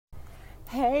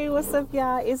Hey, what's up,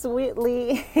 y'all? It's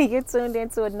Whitley. You're tuned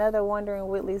into another Wondering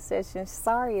Whitley session.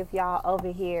 Sorry if y'all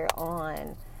over here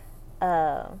on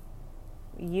uh,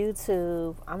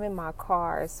 YouTube. I'm in my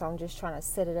car, so I'm just trying to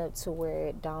set it up to where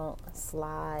it don't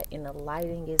slide, and the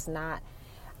lighting is not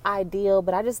ideal.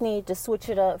 But I just need to switch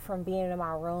it up from being in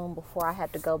my room before I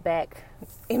have to go back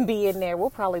and be in there. We'll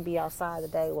probably be outside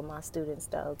today with my students,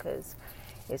 though, because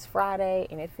it's Friday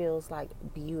and it feels like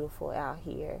beautiful out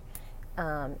here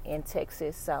in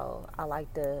Texas, so I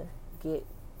like to get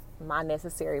my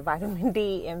necessary vitamin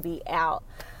D and be out.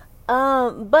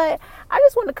 But I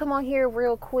just want to come on here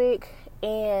real quick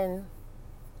and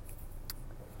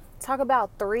talk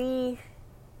about 3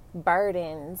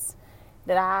 burdens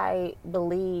that I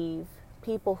believe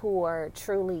people who are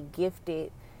truly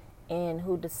gifted and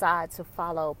who decide to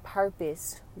follow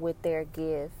purpose with their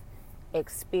gift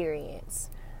experience.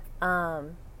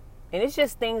 And it's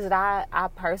just things that I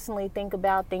personally think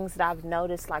about, things that I've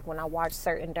noticed, like when I watch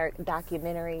certain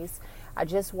documentaries. I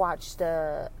just watched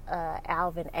the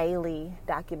Alvin Ailey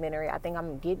documentary. I think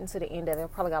I'm getting to the end of it.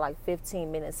 I've probably got like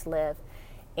 15 minutes left.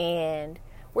 And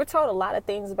we're told a lot of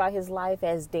things about his life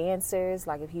as dancers.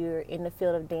 Like if you're in the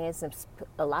field of dance,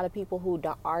 a lot of people who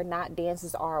are not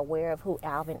dancers are aware of who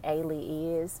Alvin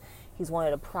Ailey is. He's one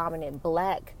of the prominent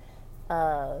black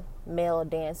male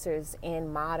dancers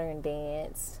in modern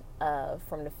dance.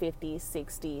 From the 50s,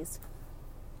 60s,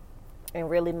 and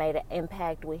really made an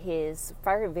impact with his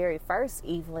very first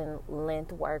Evelyn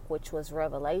length work, which was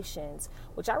Revelations,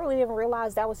 which I really didn't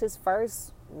realize that was his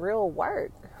first real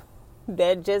work.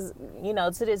 That just,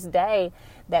 to this day,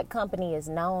 that company is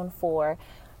known for.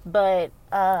 But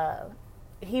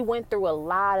he went through a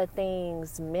lot of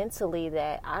things mentally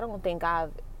that I don't think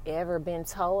I've ever been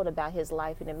told about his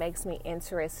life, and it makes me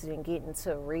interested in getting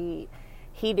to read.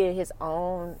 He did his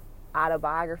own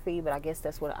autobiography, but I guess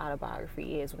that's what an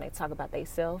autobiography is when they talk about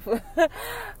themselves.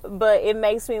 But it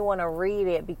makes me want to read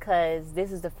it because this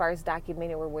is the first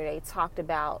documentary where they talked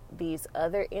about these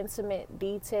other intimate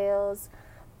details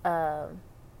that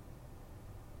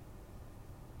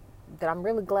I'm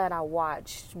really glad I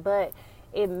watched. But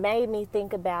it made me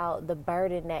think about the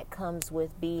burden that comes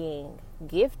with being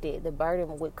gifted, the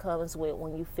burden that comes with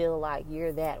when you feel like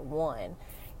you're that one,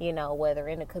 whether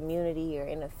in a community or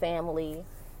in a family.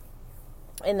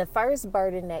 And the first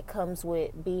burden that comes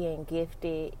with being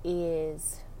gifted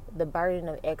is the burden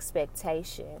of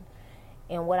expectation.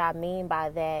 And what I mean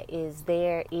by that is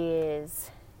there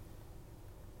is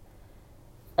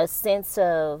a sense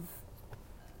of,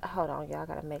 hold on, y'all, I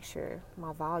gotta make sure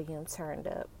my volume turned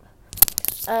up.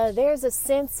 There's a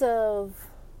sense of,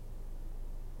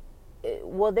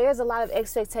 there's a lot of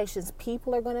expectations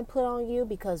people are going to put on you,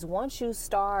 because once you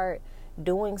start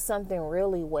doing something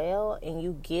really well and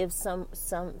you give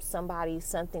somebody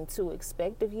something to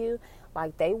expect of you,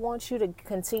 like they want you to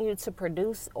continue to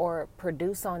produce or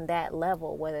produce on that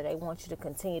level, whether they want you to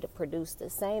continue to produce the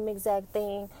same exact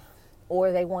thing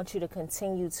or they want you to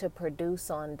continue to produce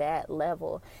on that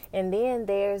level. And then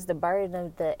there's the burden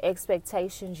of the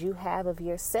expectations you have of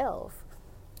yourself.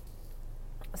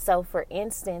 So, for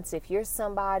instance, if you're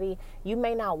somebody, you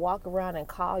may not walk around and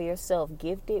call yourself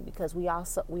gifted, because we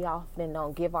often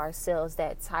don't give ourselves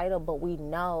that title, but we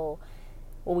know,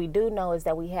 what we do know is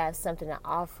that we have something to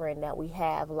offer, and that we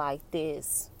have like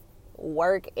this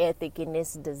work ethic and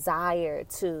this desire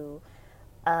to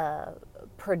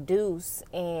produce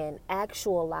and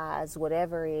actualize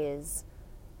whatever is,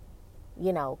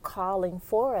 calling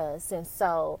for us. And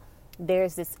so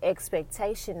there's this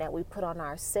expectation that we put on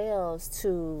ourselves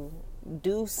to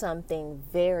do something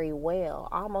very well,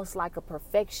 almost like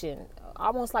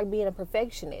being a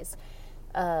perfectionist.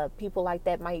 People like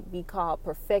that might be called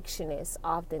perfectionists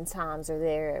oftentimes, or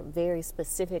they're very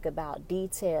specific about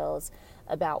details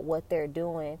about what they're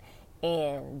doing.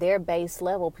 And their base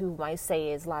level, people might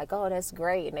say, is like, oh, that's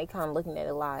great. And they kind of looking at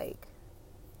it like,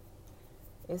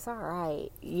 it's all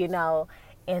right,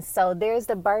 And so there's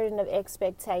the burden of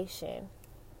expectation.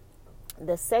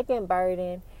 The second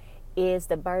burden is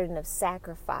the burden of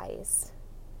sacrifice.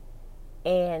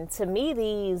 And to me,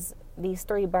 these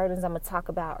 3 burdens I'm going to talk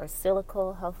about are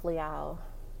cyclical. Hopefully I'll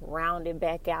round it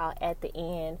back out at the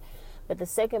end. But the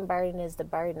second burden is the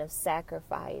burden of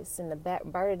sacrifice. And the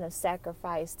burden of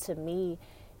sacrifice to me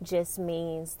just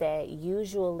means that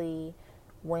usually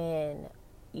when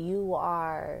you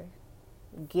are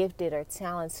gifted or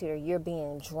talented, or you're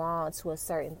being drawn to a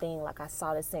certain thing, like I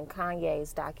saw this in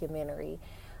Kanye's documentary,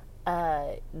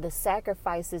 the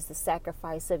sacrifice is the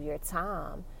sacrifice of your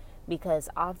time, because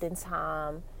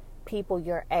oftentimes people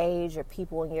your age or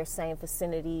people in your same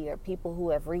vicinity or people who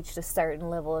have reached a certain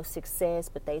level of success,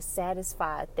 but they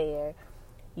satisfied there,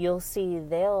 you'll see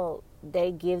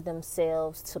they give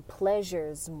themselves to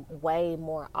pleasures way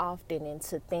more often, and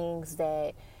to things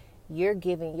that you're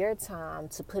giving your time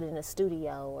to put in a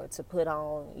studio, or to put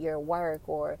on your work,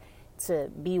 or to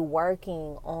be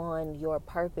working on your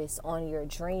purpose, on your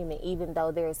dream. And even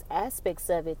though there's aspects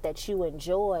of it that you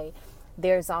enjoy,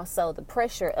 there's also the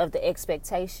pressure of the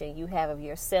expectation you have of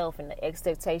yourself, and the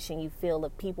expectation you feel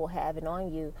of people having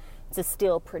on you to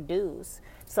still produce.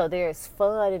 So there's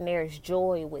fun and there's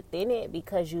joy within it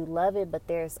because you love it, but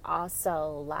there's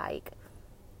also like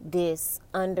this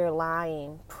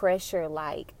underlying pressure.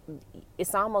 Like,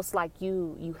 it's almost like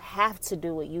you have to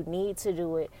do it, you need to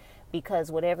do it, because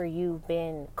whatever you've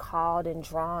been called and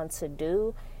drawn to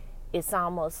do, it's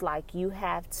almost like you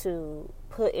have to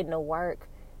put in the work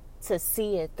to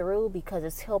see it through, because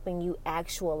it's helping you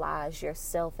actualize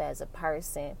yourself as a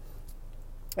person.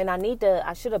 And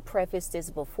I should have prefaced this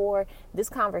before. This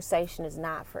conversation is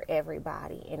not for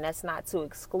everybody, and that's not to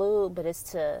exclude, but it's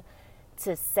to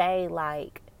say,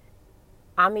 like,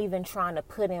 I'm even trying to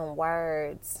put in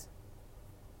words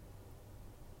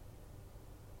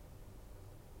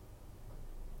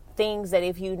things that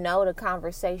if you know the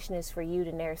conversation is for you,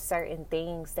 then there's certain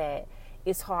things that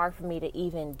it's hard for me to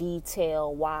even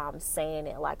detail why I'm saying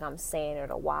it like I'm saying it,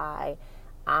 or why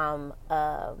I'm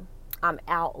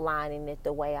outlining it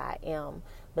the way I am.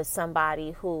 But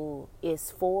somebody who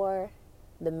is for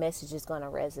the message is going to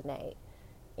resonate.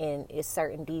 And it's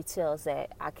certain details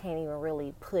that I can't even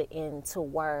really put into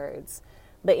words.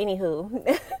 But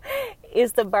anywho,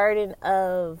 it's the burden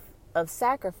of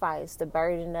sacrifice, the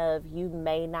burden of you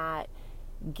may not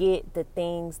get the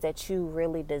things that you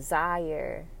really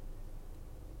desire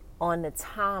on the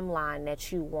timeline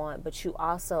that you want, but you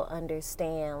also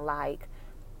understand, like,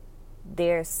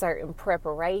 there's certain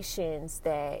preparations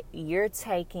that you're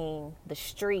taking the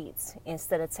streets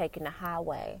instead of taking the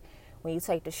highway. When you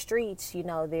take the streets, you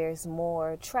know, there's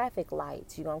more traffic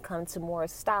lights. You're going to come to more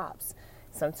stops.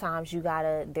 Sometimes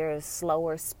there's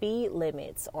slower speed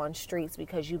limits on streets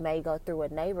because you may go through a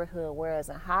neighborhood, whereas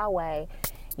a highway,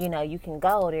 you know, you can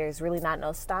go. There's really not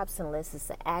no stops unless it's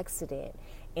an accident.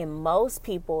 And most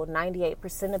people,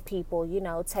 98% of people, you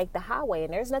know, take the highway.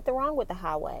 And there's nothing wrong with the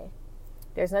highway.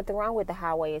 There's nothing wrong with the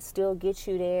highway. It still gets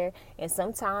you there. And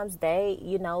sometimes they,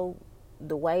 you know,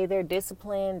 the way they're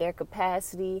disciplined, their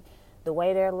capacity, the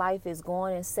way their life is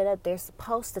going and set up, they're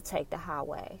supposed to take the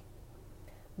highway.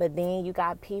 But then you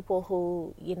got people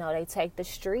who, you know, they take the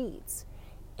streets.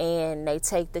 And they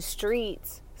take the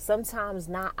streets sometimes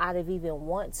not out of even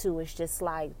want to. It's just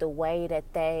like the way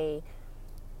that they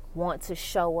want to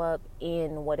show up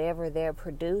in whatever they're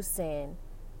producing.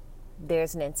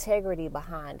 There's an integrity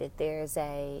behind it. There's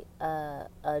a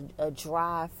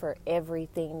drive for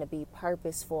everything to be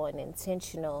purposeful and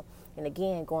intentional. And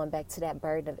again, going back to that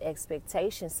burden of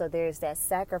expectation. So there's that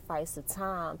sacrifice of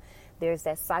time. There's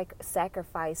that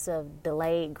sacrifice of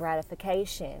delayed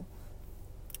gratification.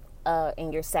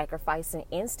 And you're sacrificing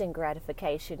instant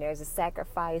gratification. There's a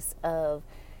sacrifice of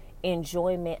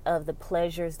enjoyment of the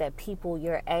pleasures that people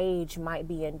your age might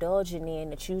be indulging in,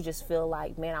 that you just feel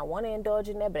like, man, I want to indulge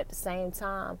in that, but at the same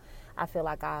time, I feel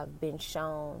like I've been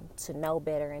shown to know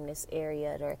better in this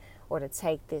area, or to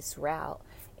take this route,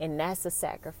 and that's a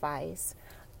sacrifice.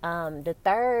 The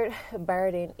third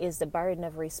burden is the burden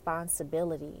of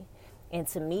responsibility, and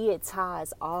to me, it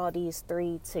ties all these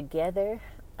three together.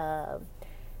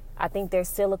 I think they're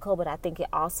cyclical, but I think it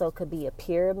also could be a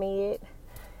pyramid.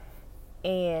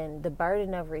 And the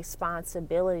burden of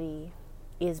responsibility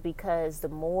is because the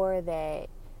more that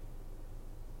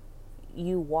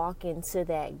you walk into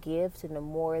that gift, and the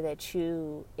more that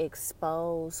you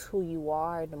expose who you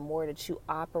are, the more that you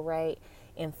operate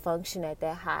and function at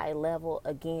that high level,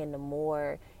 again, the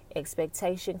more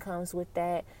expectation comes with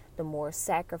that, the more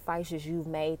sacrifices you've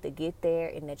made to get there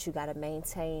and that you got to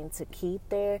maintain to keep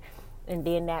there. And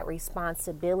then that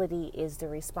responsibility is the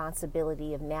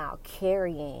responsibility of now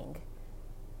carrying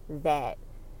that,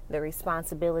 the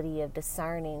responsibility of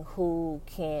discerning who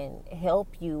can help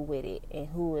you with it, and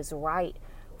who is right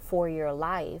for your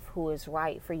life, who is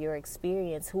right for your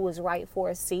experience, who is right for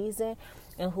a season,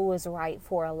 and who is right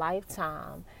for a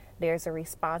lifetime. There's a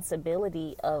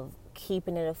responsibility of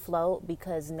keeping it afloat,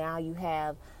 because now you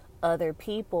have other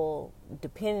people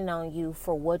depending on you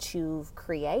for what you've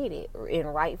created,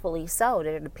 and rightfully so.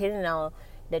 They're depending on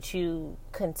that you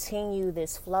continue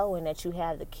this flow, and that you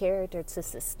have the character to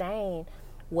sustain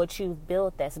what you've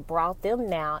built, that's brought them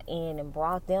now in and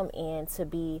brought them in to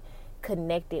be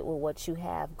connected with what you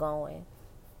have going.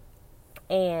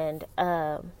 And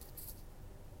yeah,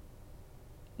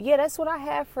 that's what I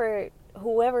have for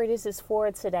whoever this is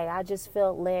for today, I just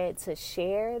felt led to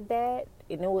share that.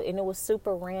 And it was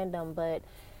super random, but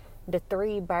the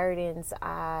three burdens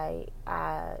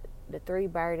the three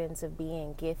burdens of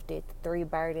being gifted, the three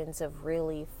burdens of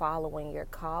really following your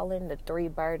calling, the three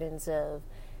burdens of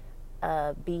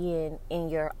being in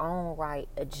your own right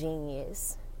a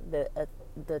genius,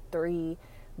 the three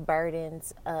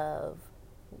burdens of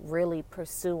really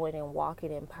pursuing and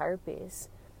walking in purpose.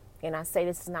 And I say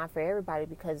this is not for everybody,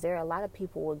 because there are a lot of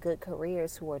people with good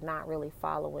careers who are not really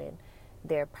following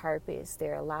their purpose.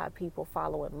 There are a lot of people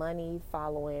following money,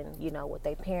 following, what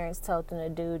their parents told them to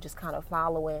do, just kind of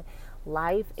following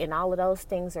life. And all of those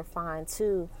things are fine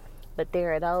too. But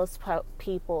there are those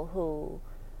people who,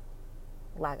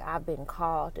 like, I've been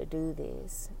called to do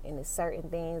this. And there's certain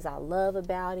things I love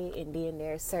about it. And then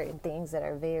there are certain things that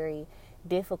are very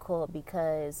difficult,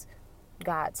 because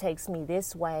God takes me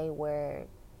this way where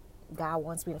God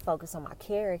wants me to focus on my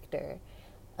character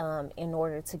in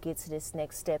order to get to this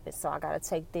next step. And so I got to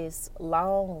take this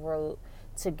long route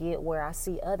to get where I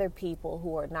see other people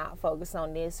who are not focused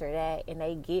on this or that, and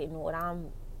they getting what I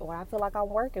feel like I'm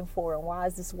working for, and why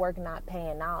is this work not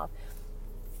paying off?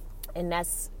 And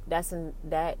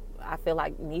that I feel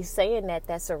like me saying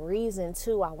that's a reason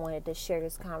too I wanted to share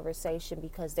this conversation,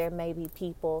 because there may be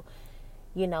people,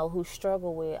 who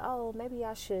struggle with, oh, maybe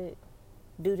I should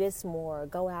do this more,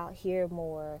 go out here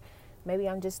more. Maybe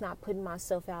I'm just not putting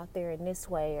myself out there in this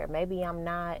way, or maybe I'm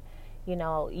not,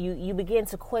 you begin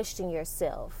to question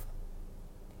yourself.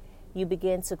 You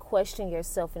begin to question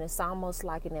yourself, and it's almost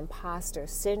like an imposter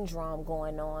syndrome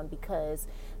going on, because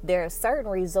there are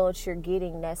certain results you're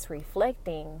getting that's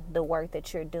reflecting the work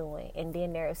that you're doing. And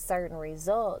then there are certain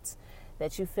results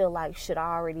that you feel like should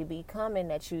already be coming,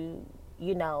 that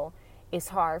it's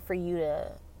hard for you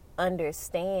to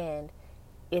understand.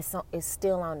 It's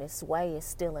still on its way. It's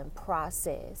still in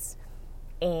process.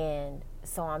 And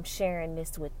so I'm sharing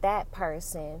this with that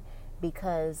person,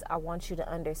 because I want you to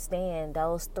understand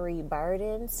those three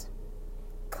burdens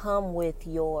come with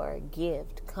your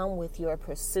gift, come with your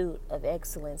pursuit of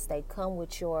excellence. They come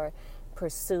with your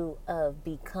pursuit of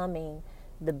becoming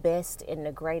the best and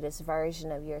the greatest version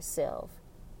of yourself.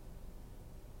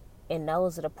 And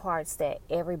those are the parts that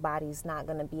everybody's not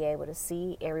going to be able to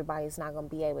see. Everybody's not going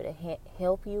to be able to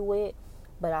help you with.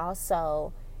 But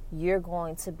also, you're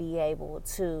going to be able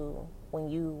to, when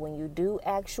you do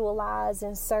actualize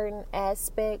in certain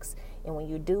aspects, and when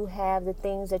you do have the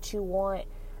things that you want,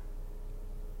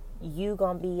 you're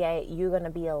going to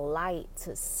be a light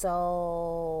to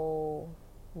so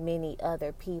many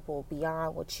other people,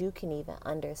 beyond what you can even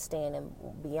understand, and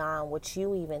beyond what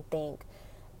you even think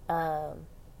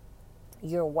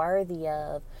you're worthy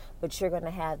of. But you're going to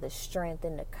have the strength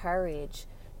and the courage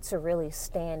to really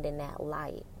stand in that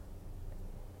light,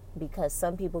 because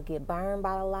some people get burned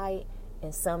by the light,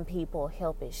 and some people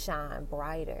help it shine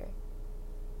brighter.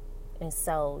 And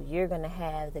so you're going to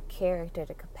have the character,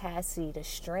 the capacity, the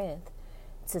strength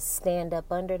to stand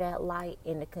up under that light,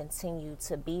 and to continue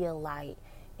to be a light,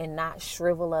 and not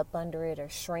shrivel up under it, or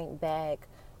shrink back,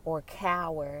 or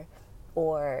cower,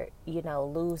 or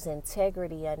lose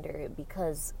integrity under it,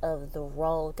 because of the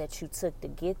road that you took to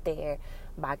get there,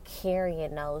 by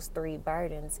carrying those three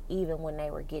burdens even when they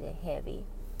were getting heavy.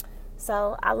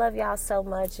 So I love y'all so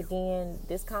much. Again,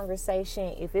 this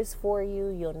conversation, if it's for you,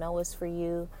 you'll know it's for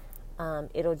you.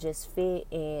 It'll just fit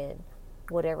in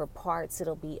whatever parts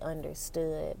it'll be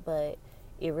understood, but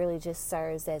it really just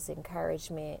serves as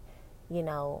encouragement.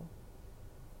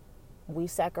 We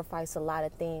sacrifice a lot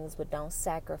of things, but don't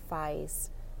sacrifice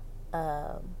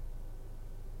all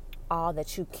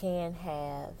that you can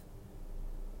have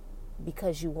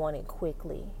because you want it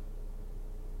quickly.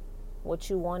 What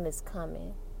you want is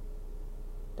coming.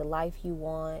 The life you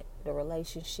want, the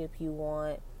relationship you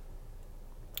want,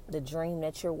 the dream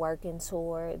that you're working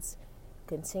towards.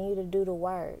 Continue to do the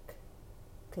work.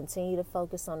 Continue to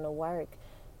focus on the work.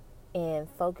 And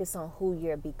focus on who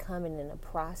you're becoming in the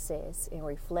process, and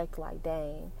reflect like,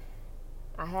 dang,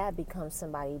 I have become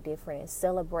somebody different, and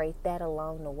celebrate that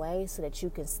along the way, so that you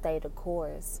can stay the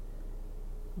course.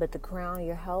 But the crown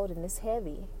you're holding is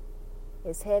heavy.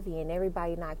 It's heavy, and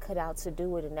everybody not cut out to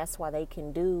do it, and that's why they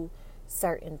can do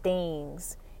certain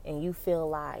things, and you feel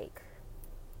like,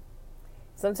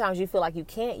 sometimes you feel like you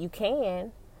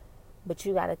can, but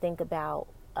you got to think about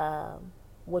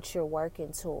what you're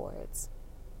working towards.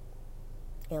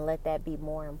 And let that be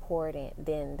more important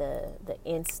than the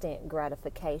instant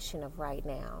gratification of right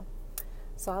now.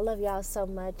 So I love y'all so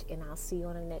much, and I'll see you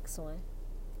on the next one.